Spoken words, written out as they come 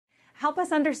help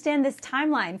us understand this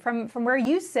timeline from where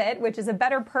you sit, which is a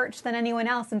better perch than anyone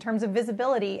else in terms of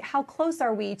visibility. How close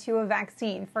are we to a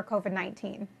vaccine for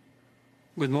COVID-19?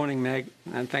 Good morning, Meg,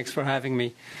 and thanks for having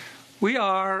me. We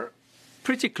are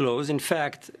pretty close. In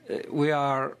fact,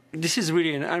 this is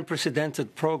really an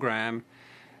unprecedented program.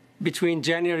 Between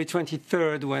January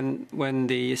 23rd, when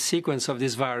the sequence of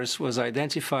this virus was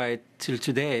identified, till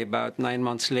today, about 9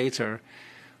 months later,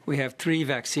 we have 3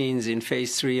 vaccines in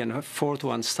phase 3 and a 4th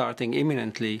one starting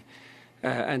imminently.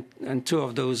 And 2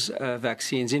 of those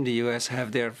vaccines in the U.S.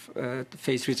 have their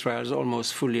phase 3 trials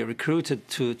almost fully recruited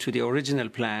to the original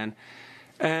plan.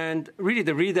 And really,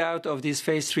 the readout of this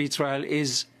phase 3 trial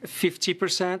is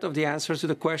 50% of the answer to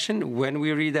the question. When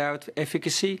we read out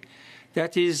efficacy,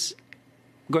 that is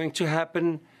going to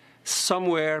happen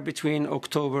somewhere between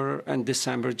October and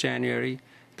December, January.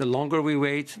 The longer we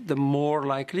wait, the more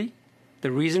likely.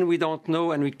 The reason we don't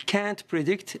know and we can't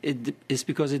predict it is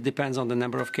because it depends on the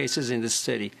number of cases in the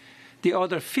study. The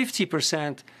other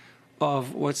 50%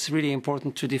 of what's really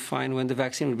important to define when the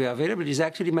vaccine will be available is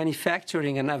actually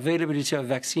manufacturing and availability of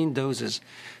vaccine doses.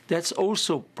 That's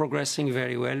also progressing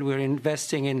very well. We're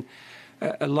investing in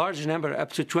a large number,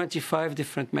 up to 25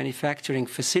 different manufacturing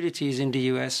facilities in the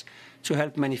U.S. to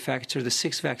help manufacture the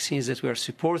 6 vaccines that we are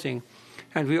supporting.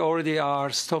 And we already are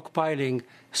stockpiling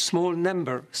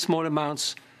small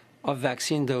amounts of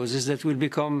vaccine doses that will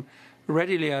become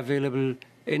readily available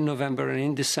in November and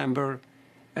in December.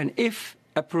 And if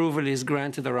approval is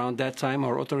granted around that time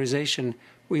or authorization,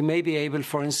 we may be able,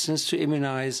 for instance, to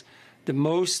immunize the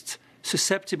most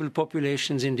susceptible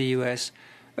populations in the U.S.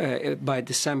 By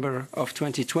December of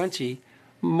 2020,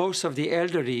 most of the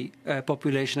elderly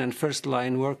population and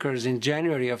first-line workers in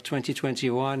January of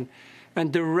 2021,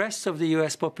 and the rest of the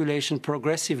U.S. population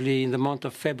progressively in the month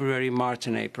of February, March,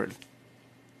 and April.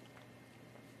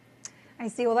 I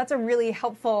see. Well, that's a really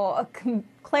helpful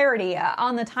clarity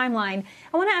on the timeline.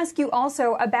 I want to ask you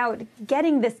also about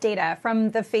getting this data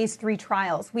from the phase 3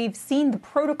 trials. We've seen the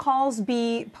protocols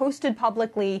be posted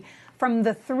publicly from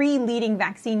the 3 leading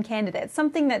vaccine candidates,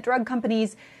 something that drug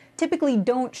companies typically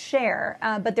don't share,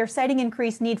 but they're citing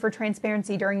increased need for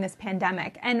transparency during this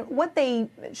pandemic. And what they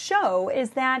show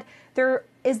is that there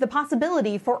is the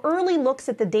possibility for early looks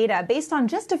at the data based on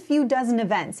just a few dozen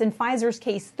events. In Pfizer's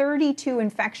case, 32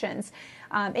 infections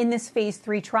in this phase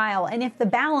 3 trial. And if the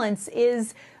balance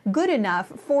is good enough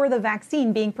for the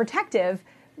vaccine being protective,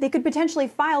 they could potentially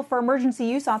file for emergency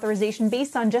use authorization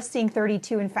based on just seeing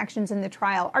 32 infections in the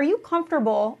trial. Are you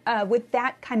comfortable with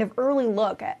that kind of early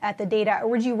look at the data, or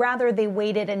would you rather they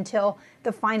waited until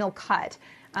the final cut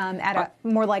at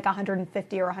more like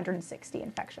 150 or 160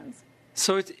 infections?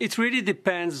 So it really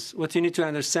depends. What you need to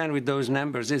understand with those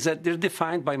numbers is that they're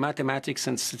defined by mathematics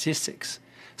and statistics.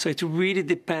 So it really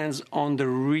depends on the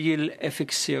real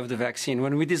efficacy of the vaccine.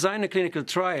 When we design a clinical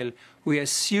trial, we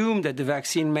assume that the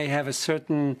vaccine may have a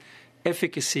certain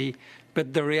efficacy,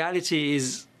 but the reality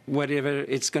is whatever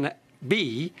it's going to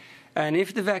be. And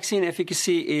if the vaccine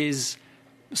efficacy is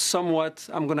somewhat,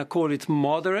 I'm going to call it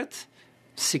moderate,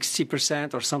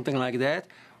 60% or something like that,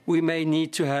 we may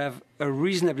need to have a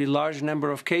reasonably large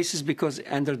number of cases because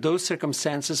under those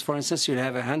circumstances, for instance, you'll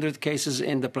have 100 cases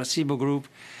in the placebo group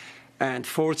and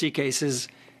 40 cases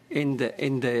in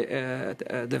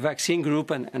the vaccine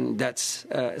group, and that's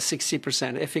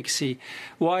 60% efficacy.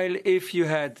 While if you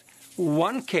had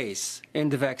 1 case in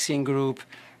the vaccine group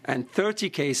and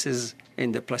 30 cases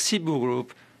in the placebo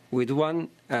group, with one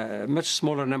much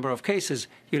smaller number of cases,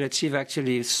 you'll achieve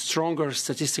actually stronger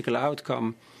statistical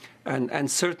outcome and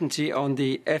certainty on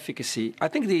the efficacy. I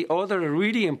think the other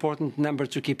really important number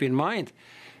to keep in mind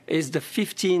is the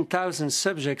 15,000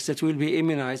 subjects that will be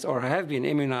immunized or have been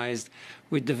immunized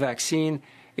with the vaccine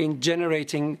in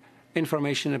generating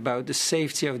information about the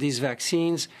safety of these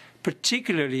vaccines,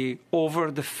 particularly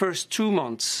over the first 2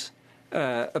 months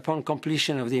upon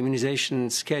completion of the immunization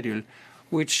schedule,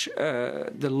 which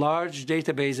the large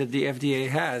database that the FDA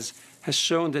has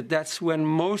shown that that's when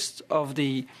most of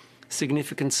the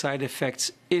significant side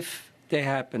effects, if they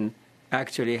happen,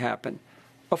 actually happen.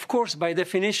 Of course, by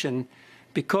definition,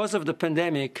 because of the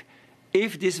pandemic,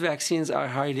 if these vaccines are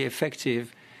highly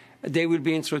effective, they will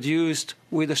be introduced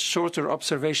with a shorter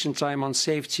observation time on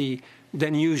safety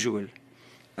than usual.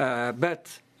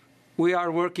 But we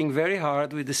are working very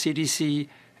hard with the CDC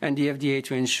and the FDA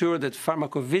to ensure that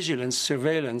pharmacovigilance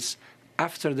surveillance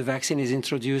after the vaccine is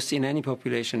introduced in any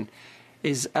population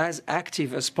is as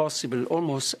active as possible,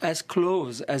 almost as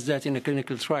close as that in a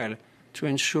clinical trial, to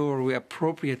ensure we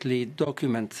appropriately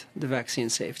document the vaccine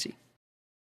safety.